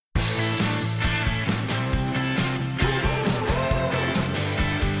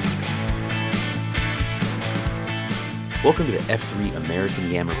Welcome to the F3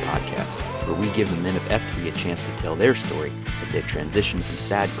 American Yammer podcast, where we give the men of F3 a chance to tell their story as they've transitioned from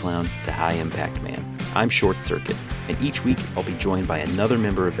sad clown to high impact man. I'm Short Circuit, and each week I'll be joined by another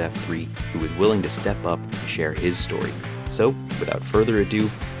member of F3 who is willing to step up and share his story. So, without further ado,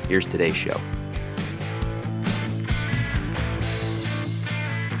 here's today's show.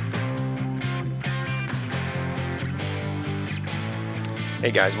 Hey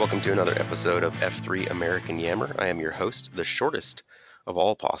guys, welcome to another episode of F3 American Yammer. I am your host, the shortest of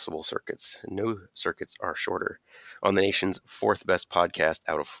all possible circuits. No circuits are shorter. On the nation's fourth best podcast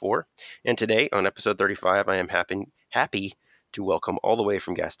out of four. And today, on episode 35, I am happy to welcome all the way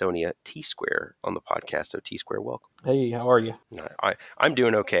from Gastonia, T-Square on the podcast. So T-Square, welcome. Hey, how are you? I'm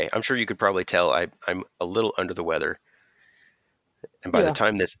doing okay. I'm sure you could probably tell I'm a little under the weather. And by the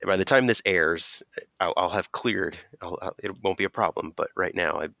time this airs, I'll have cleared. It won't be a problem. But right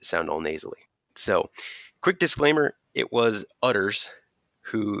now, I sound all nasally. So, quick disclaimer: it was Utters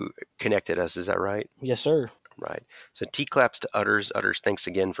who connected us. Is that right? Yes, sir. Right. So T-claps to Utters. Utters, thanks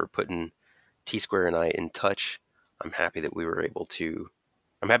again for putting T-Square and I in touch. I'm happy that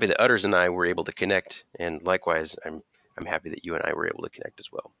Utters and I were able to connect, and likewise, I'm happy that you and I were able to connect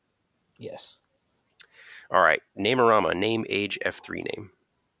as well. Yes. All right, name-a-rama, name, age, F3 name.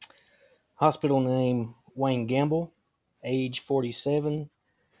 Hospital name, Wayne Gamble, age 47,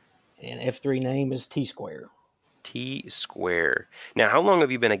 and F3 name is T-Square. T-Square. Now, how long have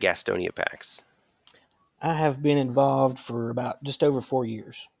you been at Gastonia PAX? I have been involved for about just over 4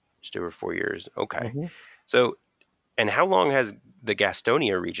 years. Just over 4 years, okay. Mm-hmm. So, and how long has the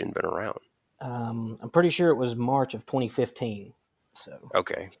Gastonia region been around? I'm pretty sure it was March of 2015. So.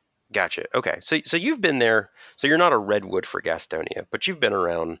 Okay. Gotcha. Okay. So you've been there. So you're not a redwood for Gastonia, but you've been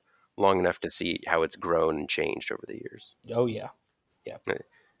around long enough to see how it's grown and changed over the years. Oh, yeah. Yeah.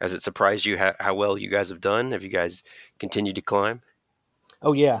 Has it surprised you how well you guys have done? Have you guys continued to climb?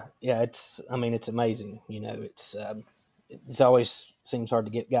 Oh, yeah. Yeah. It's amazing. You know, it's always seems hard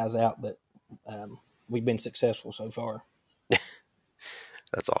to get guys out, but we've been successful so far.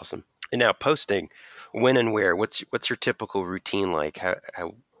 That's awesome. And now posting, when and where, what's your typical routine like?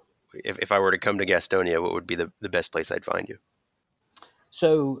 How if I were to come to Gastonia, what would be the best place I'd find you?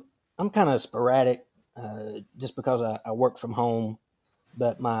 So I'm kind of sporadic, just because I work from home.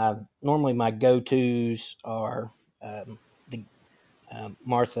 But normally my go-tos are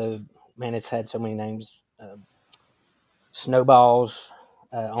Martha. Man, it's had so many names. Snowballs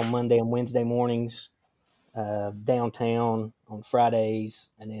on Monday and Wednesday mornings, downtown on Fridays,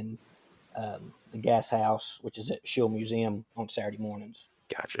 and then the Gas House, which is at Schill Museum, on Saturday mornings.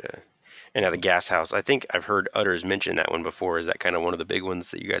 Gotcha. And now the Gas House, I think I've heard Utters mention that one before. Is that kind of one of the big ones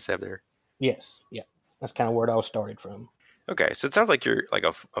that you guys have there? Yes. Yeah. That's kind of where it all started from. Okay. So it sounds like you're like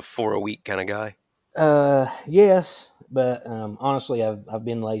a 4-a-week kind of guy. Yes. But honestly, I've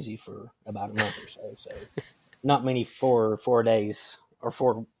been lazy for about a month or so. So not many 4 days or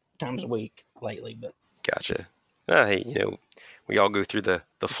 4 times a week lately. But gotcha. Hey, we all go through the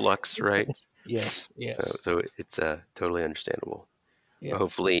flux, right? Yes. So it's totally understandable. Yeah.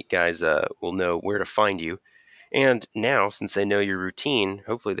 Hopefully, guys will know where to find you. And now, since they know your routine,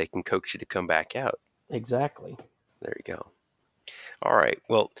 hopefully they can coax you to come back out. Exactly. There you go. All right.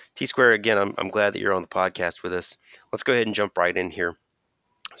 Well, T-Square, again, I'm glad that you're on the podcast with us. Let's go ahead and jump right in here.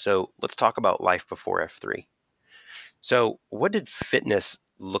 So let's talk about life before F3. So what did fitness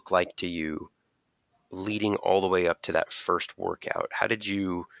look like to you leading all the way up to that first workout? How did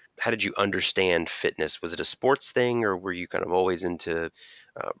you understand fitness? Was it a sports thing, or were you kind of always into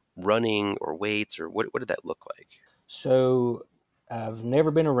running or weights, or what did that look like? So I've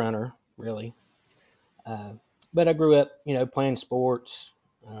never been a runner, really. But I grew up, playing sports,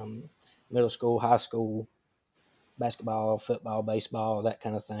 middle school, high school, basketball, football, baseball, that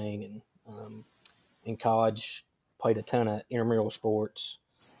kind of thing. And in college, played a ton of intramural sports.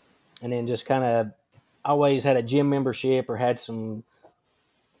 And then just kind of always had a gym membership or had a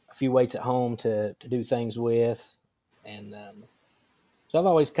few weights at home to do things with. And so I've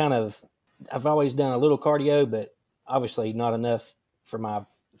always done a little cardio, but obviously not enough for my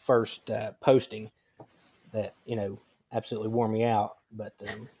first posting that, absolutely wore me out. But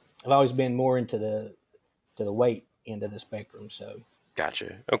I've always been more into the weight end of the spectrum. So.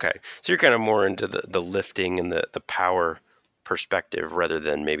 Gotcha. Okay. So you're kind of more into the lifting and the power perspective rather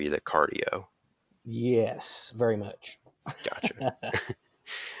than maybe the cardio. Yes, very much. Gotcha.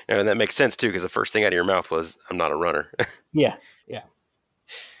 And that makes sense too, because the first thing out of your mouth was, "I'm not a runner." Yeah.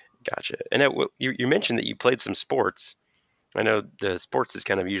 Gotcha. And you mentioned that you played some sports. I know the sports is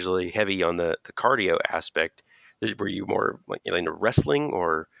kind of usually heavy on the cardio aspect. Were you more like into wrestling,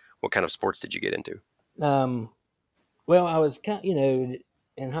 or what kind of sports did you get into? Well, I was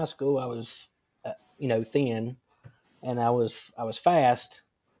in high school I was thin, and I was fast,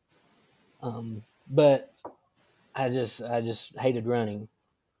 but I just hated running.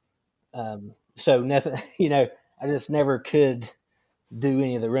 So nothing, I just never could do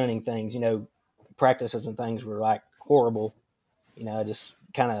any of the running things. Practices and things were like horrible. I just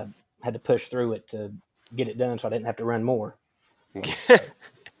kind of had to push through it to get it done, so I didn't have to run more. So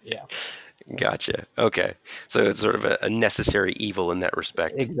yeah, Gotcha. Okay. So it's sort of a necessary evil in that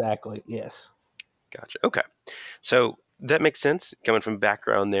respect. exactly. Yes. Gotcha. Okay. So that makes sense coming from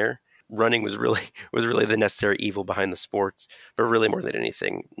background there. Running was really was really the necessary evil behind the sports, but really more than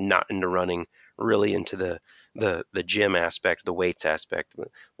anything, not into running, really into the gym aspect, the weights aspect,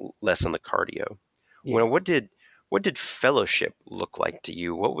 less on the cardio. Yeah. Well, what did fellowship look like to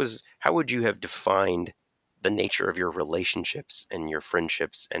you? How would you have defined the nature of your relationships and your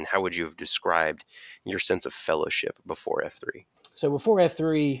friendships, and how would you have described your sense of fellowship before F3? So before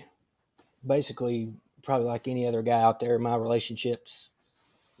F3, basically, probably like any other guy out there, my relationships,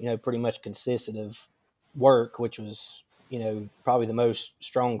 pretty much consisted of work, which was, probably the most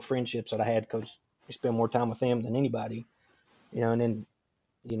strong friendships that I had because you spend more time with them than anybody, and then,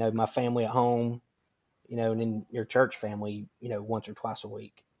 my family at home, and then your church family, once or twice a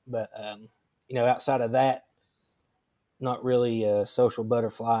week. But, outside of that, not really a social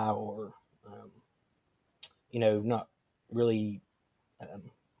butterfly or, not really,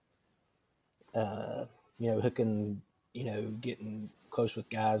 um, hooking, getting close with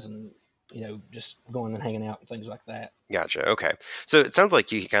guys and, just going and hanging out and things like that. Gotcha. Okay. So it sounds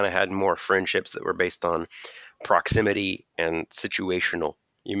like you kind of had more friendships that were based on proximity and situational.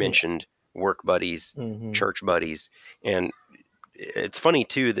 You Yeah. mentioned work buddies, Mm-hmm. church buddies, and it's funny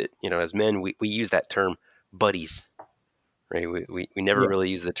too that, as men, we use that term buddies, right? We never Yeah. really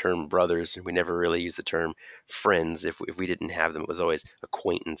use the term brothers. We never really use the term friends. If we didn't have them, it was always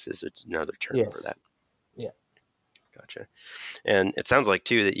acquaintances. It's another term for Yes. that. Yeah. Gotcha. And it sounds like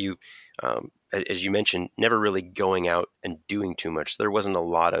too that you, as you mentioned, never really going out and doing too much. There wasn't a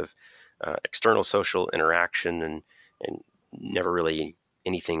lot of external social interaction, and never really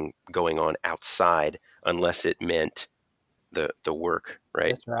anything going on outside unless it meant the work,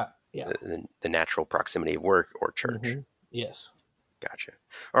 right? That's right. Yeah. The natural proximity of work or church. Mm-hmm. Yes. Gotcha.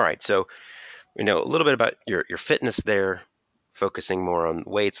 All right. So we know a little bit about your fitness there, focusing more on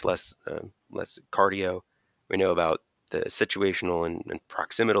weights, less cardio. We know about the situational and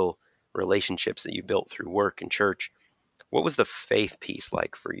proximal relationships that you built through work and church. What was the faith piece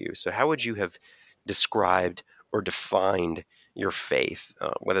like for you? So how would you have described or defined your faith,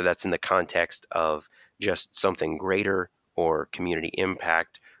 whether that's in the context of just something greater or community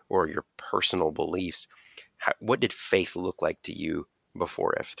impact or your personal beliefs? What did faith look like to you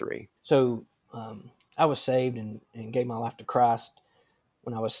before F3? So I was saved and gave my life to Christ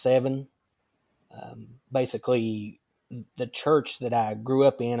when I was 7. Basically, the church that I grew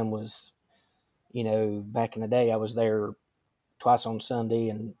up in and was, back in the day, I was there twice on Sunday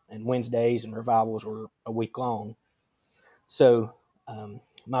and Wednesdays, and revivals were a week long. So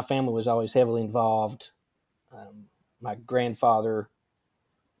my family was always heavily involved. My grandfather,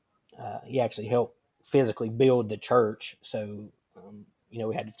 he actually helped physically build the church. So,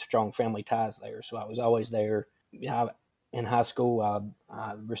 we had strong family ties there. So I was always there. In high school,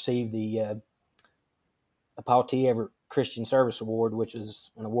 I received the Paul T. Everett Christian Service Award, which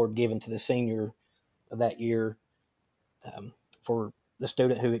is an award given to the senior of that year, for the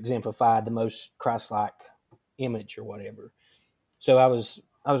student who exemplified the most Christ-like image or whatever. So I was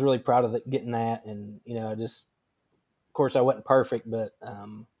really proud of getting that, and I just, of course, I wasn't perfect, but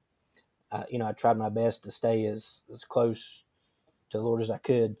I tried my best to stay as close to the Lord as I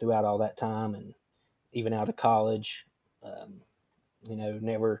could throughout all that time, and even out of college. Um,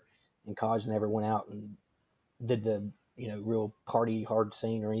 never in college, never went out and did the real party hard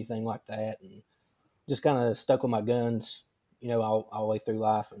scene or anything like that, and just kind of stuck with my guns, all the way through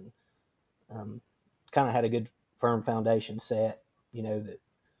life, and kind of had a good firm foundation set, that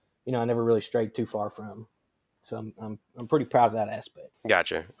I never really strayed too far from. So I'm pretty proud of that aspect.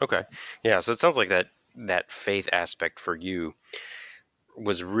 Gotcha. Okay. Yeah. So it sounds like that faith aspect for you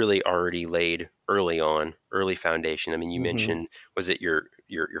was really already laid early on, early foundation. I mean, you Mm-hmm. mentioned, was it your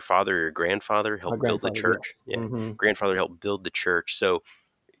father or your grandfather My helped build the grandfather, yeah. church? Yeah, Mm-hmm. grandfather helped build the church. So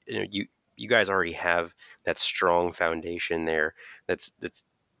you guys already have that strong foundation there that's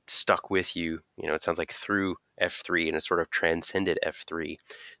stuck with you. It sounds like through F3 and it sort of transcended F3.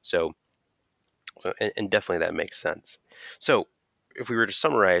 So and definitely that makes sense. So if we were to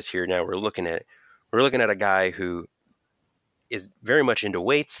summarize here, now we're looking at a guy who is very much into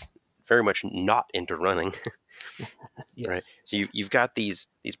weights, very much not into running, right? Yes. So you've got these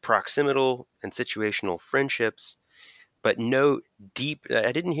proximal and situational friendships, but no deep.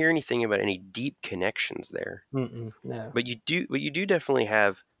 I didn't hear anything about any deep connections there. No. But you do definitely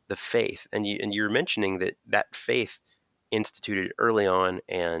have the faith, and you're mentioning that faith instituted early on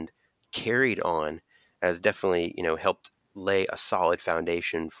and carried on has definitely helped lay a solid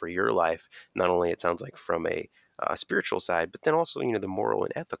foundation for your life. Not only it sounds like from a spiritual side, but then also the moral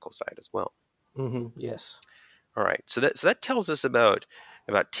and ethical side as well. Yes. All right, so that tells us about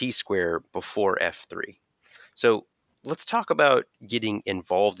T Square before F3. So let's talk about getting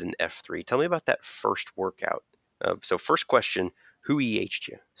involved in F3. Tell me about that first workout. So first question, who EH'd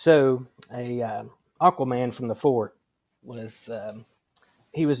you? So a Aquaman from the fort was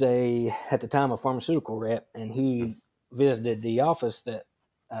he was at the time a pharmaceutical rep, and he visited the office that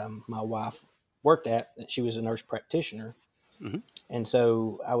my wife worked at. That she was a nurse practitioner, Mm-hmm. and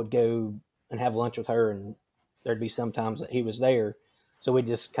so I would go and have lunch with her, and there'd be sometimes that he was there, so we'd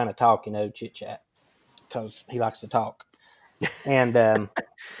just kind of talk, chit chat, because he likes to talk. And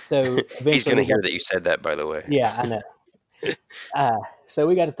so He's eventually going to we got, hear that you said that, by the way. yeah, I know. So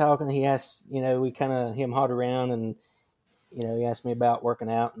we got to talking. He asked, we kind of him hawed around, and he asked me about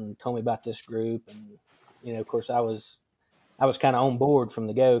working out and told me about this group, and of course I was kind of on board from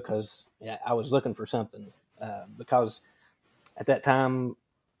the go because I was looking for something because at that time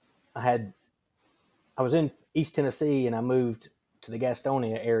I was in East Tennessee and I moved to the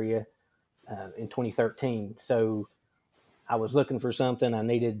Gastonia area in 2013, so I was looking for something. I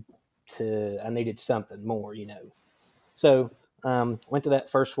needed something more, So went to that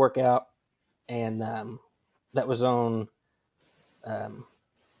first workout, and that was on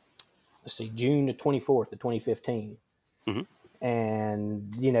June the 24th of 2015. Mm-hmm.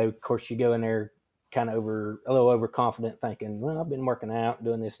 And of course, you go in there kind of a little overconfident, thinking, well, I've been working out and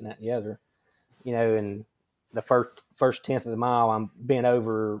doing this and that and the other, and the first tenth of the mile, I'm bent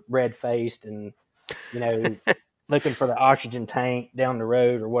over, red faced, and looking for the oxygen tank down the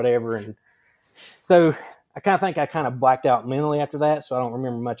road or whatever. And so I kind of think I kind of blacked out mentally after that, so I don't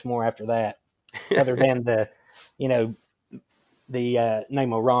remember much more after that, other than the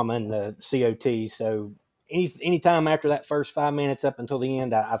name of Rama and the COT. So any time after that first 5 minutes up until the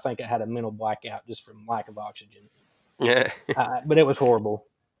end, I think I had a mental blackout just from lack of oxygen. Yeah. But it was horrible.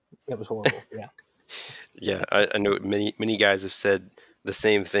 It was horrible. Yeah. Yeah, I know many guys have said the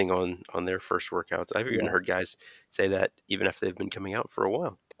same thing on their first workouts. I've even heard guys say that even if they've been coming out for a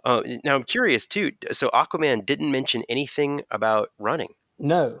while. Now I'm curious too. So Aquaman didn't mention anything about running.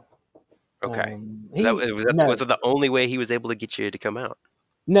 No. Okay. Was that the only way he was able to get you to come out?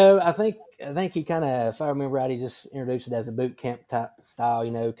 No, I think he kind of, if I remember right, he just introduced it as a boot camp type style,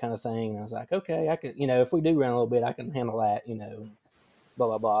 kind of thing. And I was like, okay, I could, if we do run a little bit, I can handle that, blah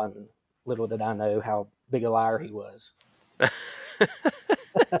blah blah. And little did I know how big a liar he was.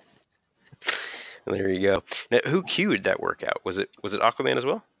 There you go. Now, who cued that workout? Was it Aquaman as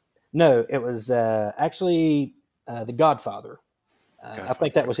well? No, it was actually the Godfather. I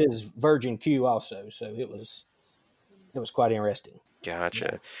think that was his virgin cue also. So it was quite interesting.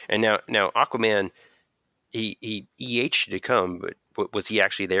 Gotcha. Yeah. And now Aquaman, he EH'd to come, but was he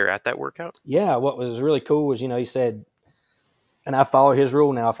actually there at that workout? Yeah. What was really cool was, he said, and I follow his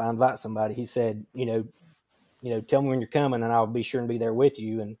rule now. If I invite somebody, he said, tell me when you're coming, and I'll be sure and be there with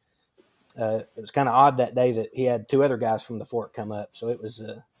you. And it was kind of odd that day that he had two other guys from the fort come up, so it was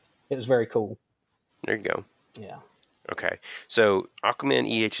very cool. There you go. Yeah. Okay. So Aquaman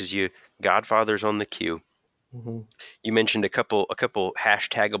EHs you. Godfather's on the queue. Mm-hmm. You mentioned a couple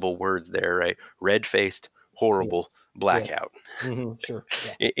hashtagable words there, right? Red faced, horrible, blackout. Yeah. Mm-hmm. Sure.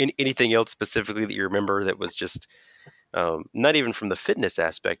 Yeah. Anything else specifically that you remember that was just not even from the fitness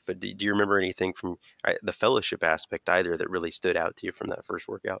aspect, but do you remember anything from the fellowship aspect either that really stood out to you from that first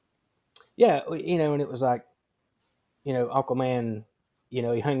workout? Yeah, and it was like, Aquaman,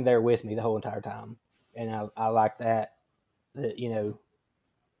 he hung there with me the whole entire time, and I like that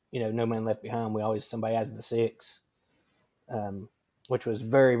no man left behind. We always, somebody has the six, which was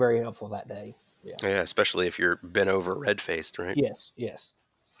very, very helpful that day. Yeah, especially if you're bent over, red faced, right? Yes.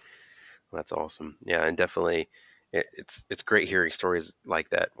 Well, that's awesome. Yeah, and definitely, it's great hearing stories like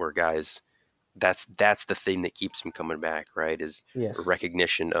that where guys, that's the thing that keeps them coming back, right? Is yes. a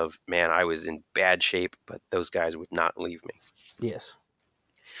recognition of, man, I was in bad shape, but those guys would not leave me. Yes.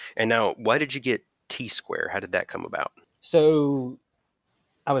 And now, why did you get T Square? How did that come about? So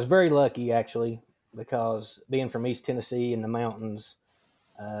I was very lucky, actually, because being from East Tennessee in the mountains,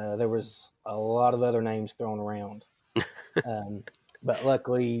 there was a lot of other names thrown around. But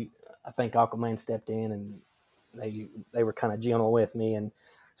luckily, I think Aquaman stepped in, and they were kind of gentle with me. And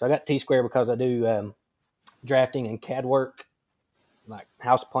so I got T Square because I do drafting and CAD work, like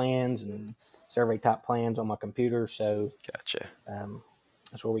house plans and survey type plans on my computer. So Gotcha.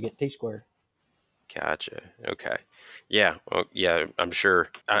 that's where we get T-Square. Gotcha. Okay. Yeah. Well, yeah. I'm sure.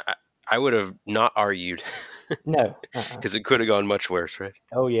 I would have not argued No. because it could have gone much worse, right?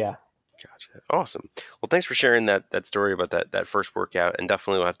 Oh, yeah. Gotcha. Awesome. Well, thanks for sharing that story about that first workout, and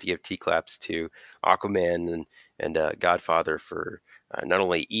definitely we'll have to give T claps to Aquaman and Godfather for not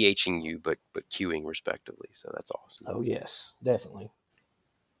only EHing you but Qing respectively. So that's awesome. Oh, yes, definitely.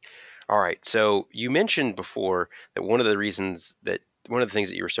 All right. So you mentioned before that one of the things that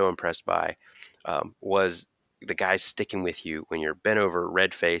you were so impressed by was the guys sticking with you when you're bent over,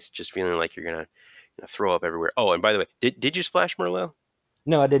 red faced, just feeling like you're gonna throw up everywhere. Oh, and by the way, did you splash, Merlot?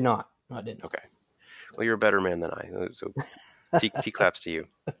 No, I did not. I didn't. Okay. Well, you're a better man than I. So T claps to you.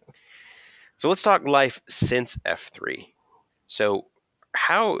 So let's talk life since F3. So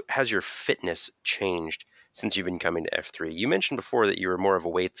how has your fitness changed since you've been coming to F3? You mentioned before that you were more of a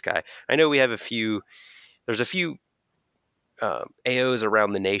weights guy. I know we have there's a few AOs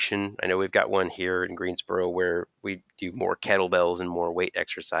around the nation. I know we've got one here in Greensboro where we do more kettlebells and more weight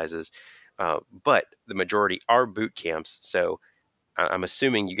exercises. But the majority are boot camps. So I'm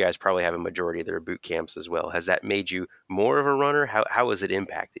assuming you guys probably have a majority that are boot camps as well. Has that made you more of a runner? How has it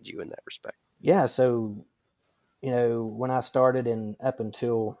impacted you in that respect? Yeah. So, when I started and up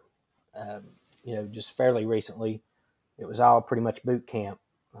until, just fairly recently, it was all pretty much boot camp.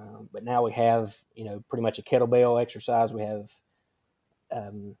 But now we have, pretty much a kettlebell exercise. We have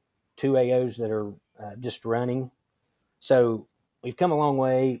 2 AOs that are just running. So we've come a long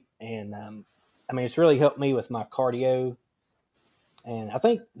way. And, it's really helped me with my cardio. And I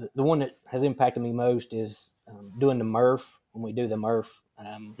think the one that has impacted me most is doing the Murph. When we do the Murph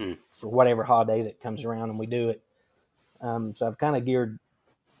for whatever holiday that comes around and we do it. So I've kind of geared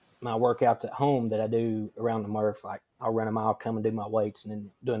my workouts at home that I do around the Murph. Like I'll run a mile, come and do my weights, and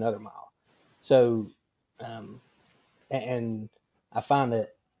then do another mile. So, and I find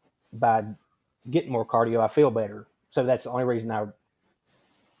that by getting more cardio, I feel better. So that's the only reason I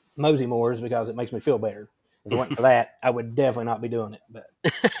mosey more, is because it makes me feel better. If it wasn't for that, I would definitely not be doing it. But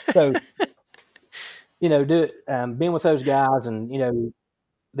so, being with those guys and,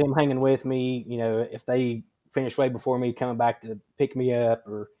 them hanging with me, if they finish way before me, coming back to pick me up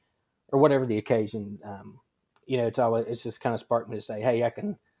or whatever the occasion, it's just kind of sparked me to say, hey,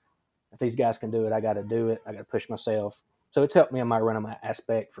 if these guys can do it, I got to do it. I got to push myself. So it's helped me in my running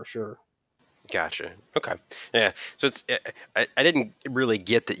aspect for sure. Gotcha. Okay. Yeah. So I didn't really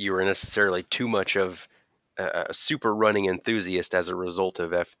get that you were necessarily too much of a super running enthusiast as a result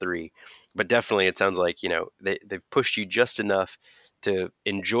of F3, but definitely it sounds like, they've pushed you just enough to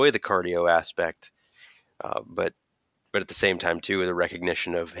enjoy the cardio aspect, but at the same time too, the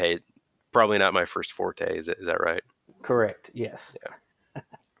recognition of, hey, probably not my first forte. Is that right? Correct. Yes. Yeah.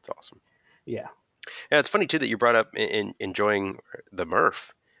 That's awesome. Yeah. Yeah. It's funny too that you brought up in enjoying the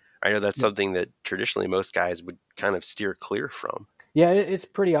Murph. I know that's something that traditionally most guys would kind of steer clear from. Yeah, it's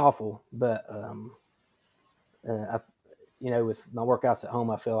pretty awful, but with my workouts at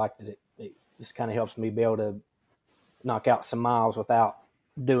home, I feel like that it just kind of helps me be able to knock out some miles without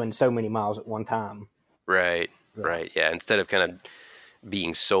doing so many miles at one time. Right. Right. Yeah. Instead of kind of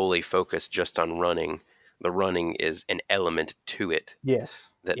being solely focused just on running, the running is an element to it. Yes.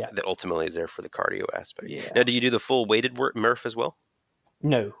 That ultimately is there for the cardio aspect. Yeah. Now, do you do the full weighted Murph as well?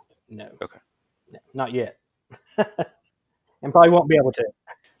 No. Okay. No, not yet. And probably won't be able to.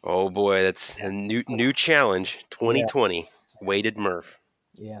 Oh boy, that's a new challenge. 2020 weighted Murph.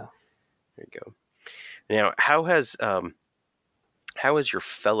 Yeah. There you go. Now, how has your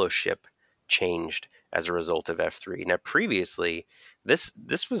fellowship changed as a result of F3? Now, previously, this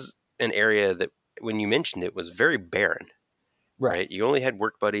was an area that, when you mentioned it, was very barren. Right? You only had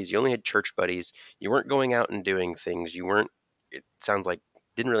work buddies. You only had church buddies. You weren't going out and doing things. You weren't. It sounds like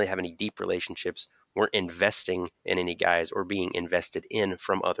didn't really have any deep relationships. Weren't investing in any guys or being invested in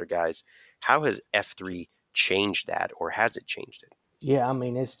from other guys. How has F3 changed that, or has it changed it? Yeah,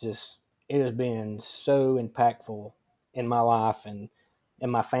 it has been so impactful in my life and in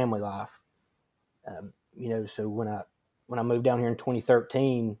my family life. So when I moved down here in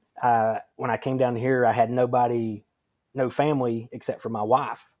 2013, when I came down here, I had no family except for my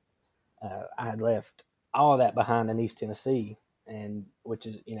wife. I had left all of that behind in East Tennessee, and which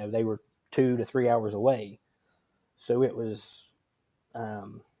is, they were 2 to 3 hours away. So it was a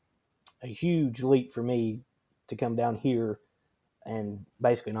huge leap for me to come down here and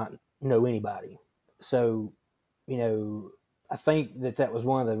basically not know anybody. So, I think that was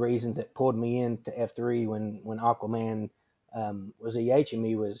one of the reasons that pulled me into F3 when Aquaman was EHing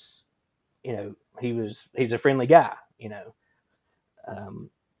me, was he's a friendly guy, and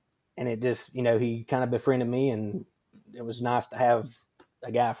it just, he kind of befriended me, and it was nice to have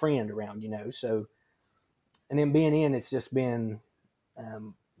a guy friend around, so, and then being in, it's just been,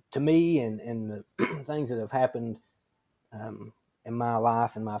 to me and the things that have happened in my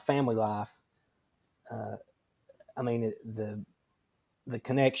life and my family life. The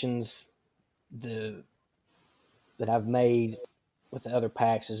connections that I've made with the other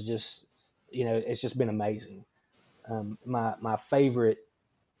packs is just, it's just been amazing. My favorite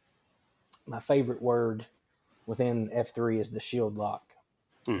word within F3 is the shield lock.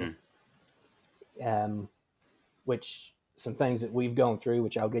 Mm-hmm. Which some things that we've gone through,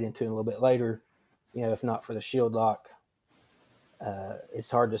 which I'll get into in a little bit later, if not for the shield lock,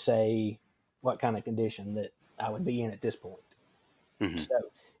 it's hard to say what kind of condition that I would be in at this point. Mm-hmm. So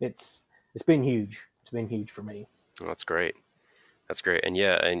it's been huge. It's been huge for me. Well, that's great. That's great. And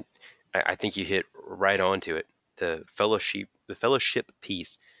yeah, and I think you hit right onto it. The fellowship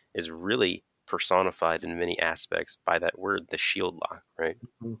piece is really personified in many aspects by that word, the shield lock, right?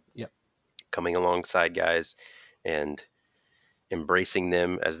 Mm-hmm. Yep. Coming alongside guys and embracing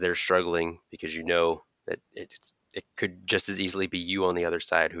them as they're struggling, because that it could just as easily be you on the other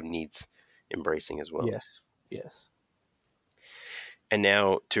side who needs embracing as well. Yes. And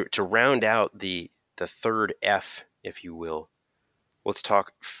now to round out the third F, if you will, let's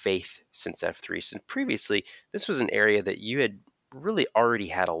talk faith since F3. Since previously, this was an area that you had really already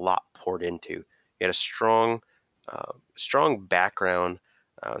had a lot poured into. You had a strong background,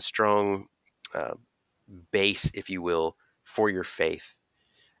 strong base, if you will, for your faith.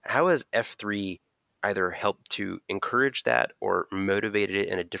 How has F3 either helped to encourage that or motivated it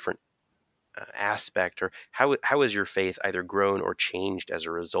in a different aspect? Or how has your faith either grown or changed as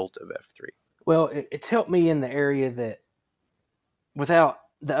a result of F3? Well, it's helped me in the area that, without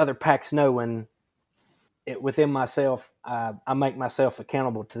the other packs knowing it within myself, I make myself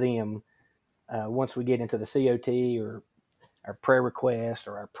accountable to them. Once we get into the COT or our prayer request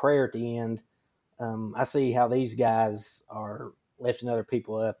or our prayer at the end, I see how these guys are lifting other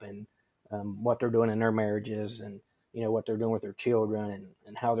people up, and what they're doing in their marriages, and what they're doing with their children,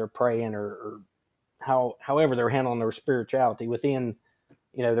 and how they're praying, or however they're handling their spirituality within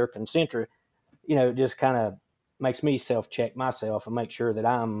their concentric. It just kind of makes me self-check myself and make sure that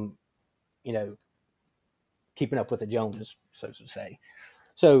I'm keeping up with the Joneses, so to say.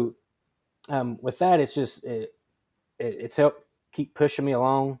 So with that, it's just it's helped keep pushing me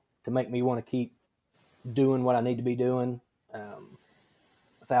along to make me want to keep doing what I need to be doing,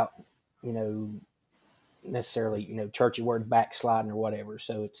 without necessarily churchy word backsliding or whatever.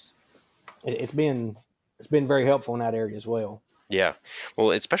 So it's been very helpful in that area as well. Yeah,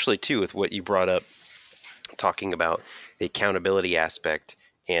 well, especially too with what you brought up, talking about the accountability aspect,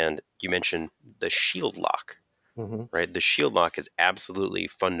 and you mentioned the shield lock. Mm-hmm. Right? The shield lock is absolutely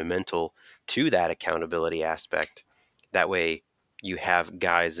fundamental to that accountability aspect. That way you have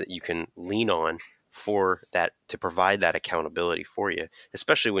guys that you can lean on for that, to provide that accountability for you,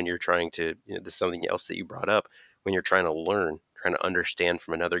 especially when you're trying to, this is something else that you brought up, when you're trying to learn, trying to understand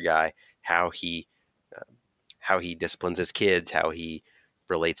from another guy how he disciplines his kids, how he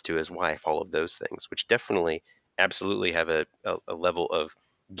relates to his wife, all of those things, which definitely absolutely have a level of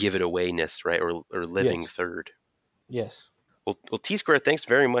give it awayness, right? Or living Yes. third. Yes. Well, T Square, thanks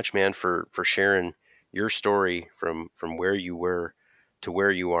very much, man, for sharing your story from where you were to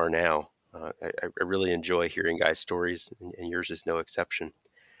where you are now. I really enjoy hearing guys' stories, and yours is no exception.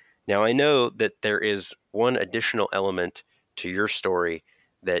 Now, I know that there is one additional element to your story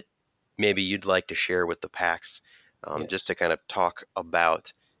that maybe you'd like to share with the PAX, Yes. just to kind of talk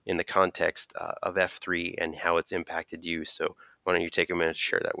about in the context of F3 and how it's impacted you. So why don't you take a minute to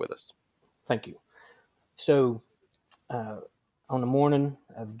share that with us? Thank you. So on the morning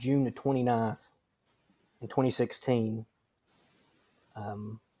of June the 29th in 2016,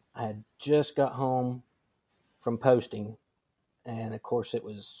 I had just got home from posting, and of course it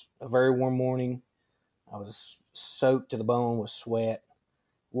was a very warm morning. I was soaked to the bone with sweat,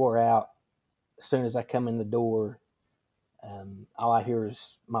 wore out. As soon as I come in the door, all I hear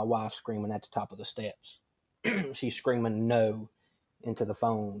is my wife screaming at the top of the steps. She's screaming no into the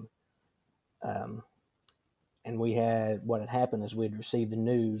phone. And what had happened is we had received the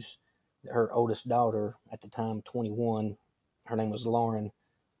news that her oldest daughter, at the time 21, her name was Lauren,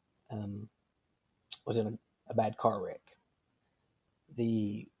 was in a bad car wreck.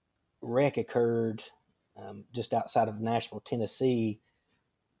 The wreck occurred just outside of Nashville, Tennessee,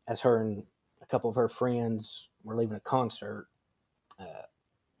 as her and a couple of her friends were leaving a concert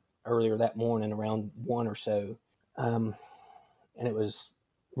earlier that morning around 1 or so. And it was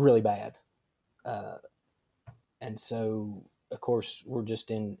really bad. And so, of course, we're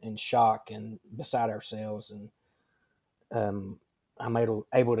just in shock and beside ourselves. And I'm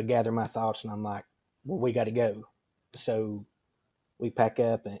able to gather my thoughts, and I'm like, well, we got to go. So we pack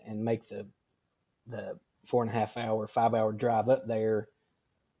up and make the 4.5 hour, 5 hour drive up there.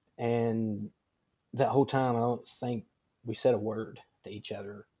 And that whole time, I don't think we said a word to each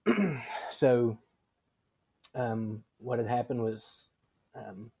other. So what had happened was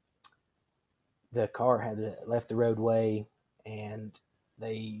the car had left the roadway, and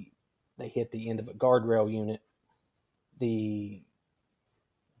they hit the end of a guardrail unit. The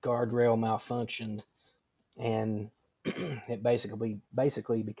guardrail malfunctioned, and it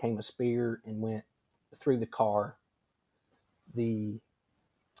basically became a spear and went through the car.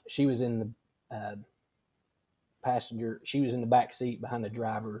 She was in the passenger. She was in the back seat behind the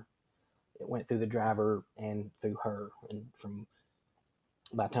driver. It went through the driver and through her. And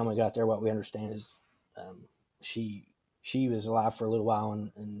by the time we got there, what we understand is she was alive for a little while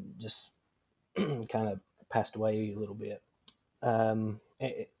and just kind of passed away a little bit.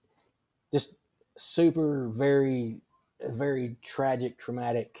 Just super, very, very tragic,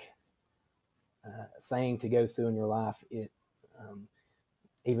 traumatic thing to go through in your life.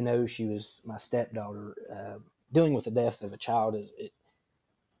 Even though she was my stepdaughter, dealing with the death of a child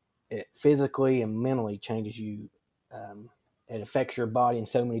it physically and mentally changes you. It affects your body in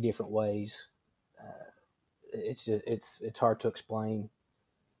so many different ways. It's hard to explain.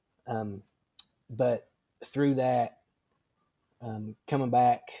 But through that, coming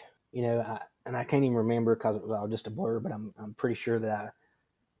back, I can't even remember because it was all just a blur. But I'm pretty sure that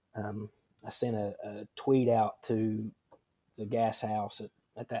I sent a tweet out to the gas house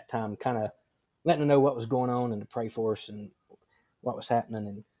at that time, kind of letting them know what was going on and to pray for us and what was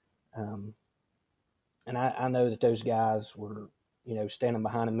happening. And I know that those guys were, standing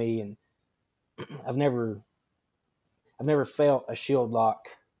behind me, and I've never felt a shield lock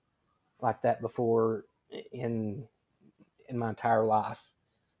like that before in my entire life.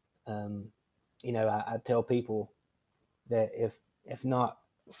 I tell people that if not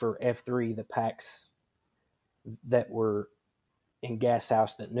for F3, the PAX that were in Gas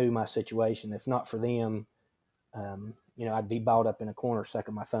House that knew my situation, if not for them, I'd be balled up in a corner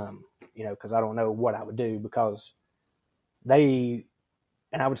sucking my thumb, because I don't know what I would do, because I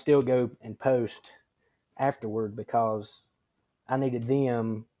would still go and post afterward because I needed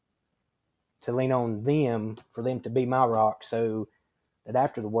them to lean on them for them to be my rock, so that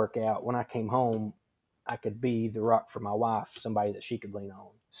after the workout, when I came home, I could be the rock for my wife, somebody that she could lean on.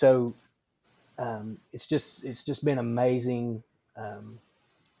 So it's just been amazing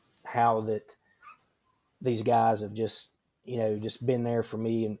how that these guys have just been there for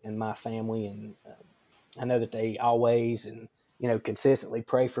me and my family, and I know that they always and consistently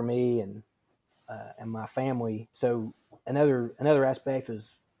pray for me and my family. So another aspect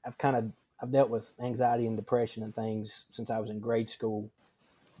is I've dealt with anxiety and depression and things since I was in grade school,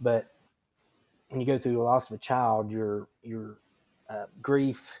 but when you go through the loss of a child, your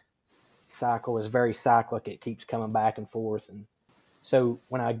grief cycle is very cyclic. It keeps coming back and forth, and so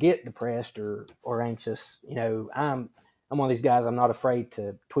when I get depressed or anxious, I'm one of these guys. I'm not afraid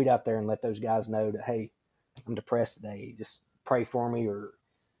to tweet out there and let those guys know that, hey, I'm depressed today. Just pray for me or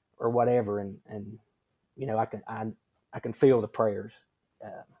whatever, and I can feel the prayers.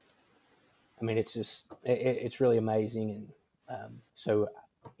 It's really amazing, and so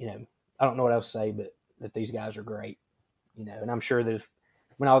I don't know what else to say, but that these guys are great, and I'm sure that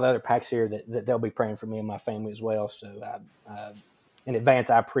when all the other packs here that they'll be praying for me and my family as well. So in advance,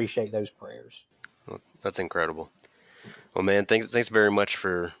 I appreciate those prayers. Well, that's incredible. Well, man, thanks very much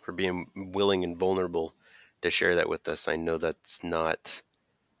for being willing and vulnerable to share that with us. I know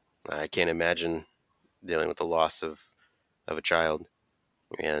I can't imagine dealing with the loss of a child.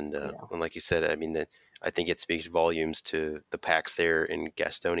 And like you said, I think it speaks volumes to the PAX there in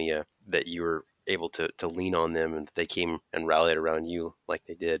Gastonia that you were able to lean on them, and that they came and rallied around you like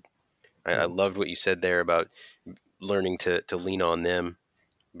they did. I loved what you said there about learning to lean on them,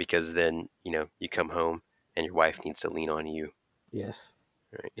 because then, you come home and your wife needs to lean on you. Yes.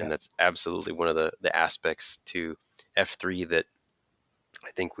 Right. Yeah. And that's absolutely one of the aspects to F3 that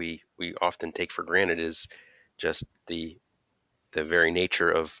I think we often take for granted, is just the very nature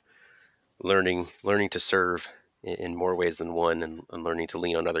of learning to serve in more ways than one, and learning to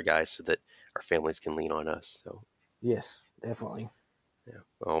lean on other guys so that our families can lean on us. So yes, definitely. Yeah.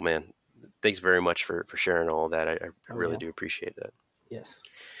 Oh man, thanks very much for sharing all of that. I really do appreciate that. Yes.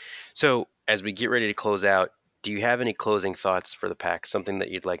 So as we get ready to close out, do you have any closing thoughts for the pack? Something that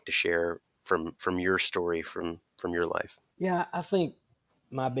you'd like to share from your story, from your life? Yeah, I think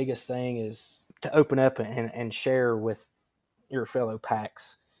my biggest thing is to open up and share with your fellow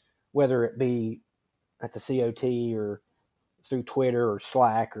PAX, whether it be at the COT or through Twitter or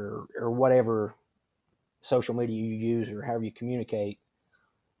Slack or whatever social media you use or however you communicate.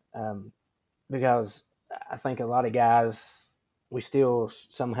 Because I think a lot of guys, we still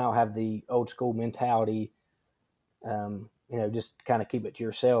somehow have the old school mentality, just kind of keep it to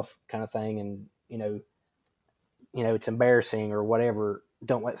yourself kind of thing. And, it's embarrassing or whatever.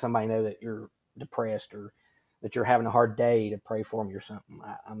 Don't let somebody know that you're depressed or that you're having a hard day to pray for them or something.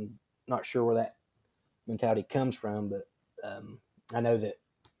 I'm not sure where that mentality comes from, but I know that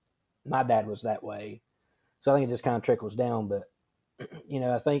my dad was that way. So I think it just kind of trickles down. But,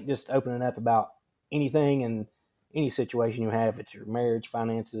 I think just opening up about anything and any situation you have, if it's your marriage,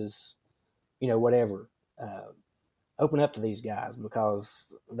 finances, whatever, open up to these guys because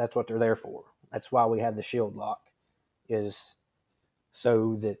that's what they're there for. That's why we have the shield lock, is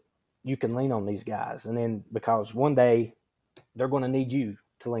so that you can lean on these guys. And then because one day they're going to need you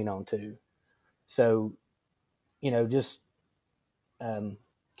to lean on too. So, just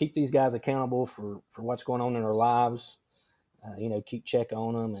keep these guys accountable for what's going on in their lives. Keep check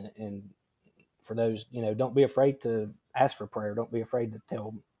on them. And for those, don't be afraid to ask for prayer. Don't be afraid to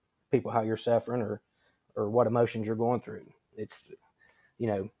tell people how you're suffering or what emotions you're going through. It's,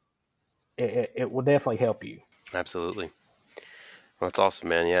 it will definitely help you. Absolutely. Well, that's awesome,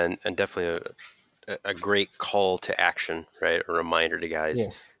 man. Yeah. And definitely a great call to action, right? A reminder to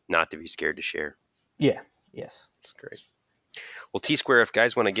guys not to be scared to share. Yeah. Yes. That's great. Well, T-Square, if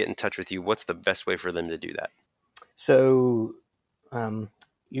guys want to get in touch with you, what's the best way for them to do that? So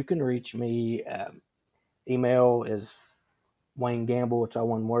you can reach me. Email is Wayne Gamble. It's all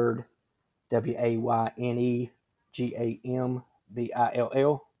one word. WayneGambill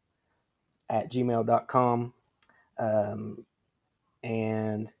 @gmail.com.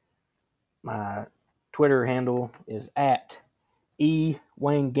 And my Twitter handle is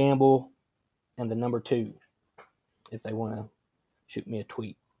 @WayneGamble and the number 2, if they want to shoot me a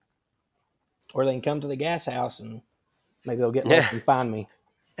tweet. Or they can come to the gas house and maybe they'll get lost and find me.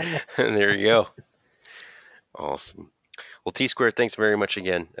 There you go. Awesome. Well, T-Square, thanks very much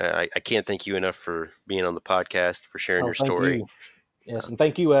again. I can't thank you enough for being on the podcast, for sharing your story. You. Yes, and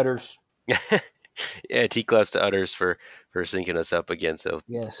thank you, Utters. Yeah, T-Claps to Utters for syncing us up again. So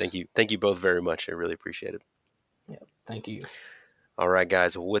yes. Thank you both very much. I really appreciate it. Yeah, thank you. All right,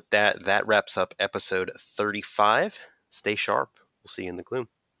 guys. Well, with that wraps up episode 35. Stay sharp. We'll see you in the gloom.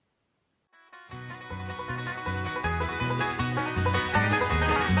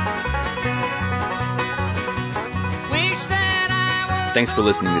 Thanks for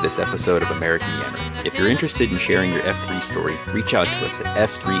listening to this episode of American Yammer. If you're interested in sharing your F3 story, reach out to us at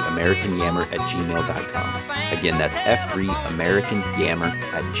f3americanyammer@gmail.com. Again, that's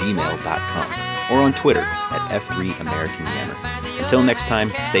f3americanyammer@gmail.com. Or on Twitter at f3americanyammer. Until next time,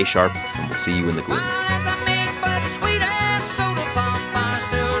 stay sharp, and we'll see you in the gloom.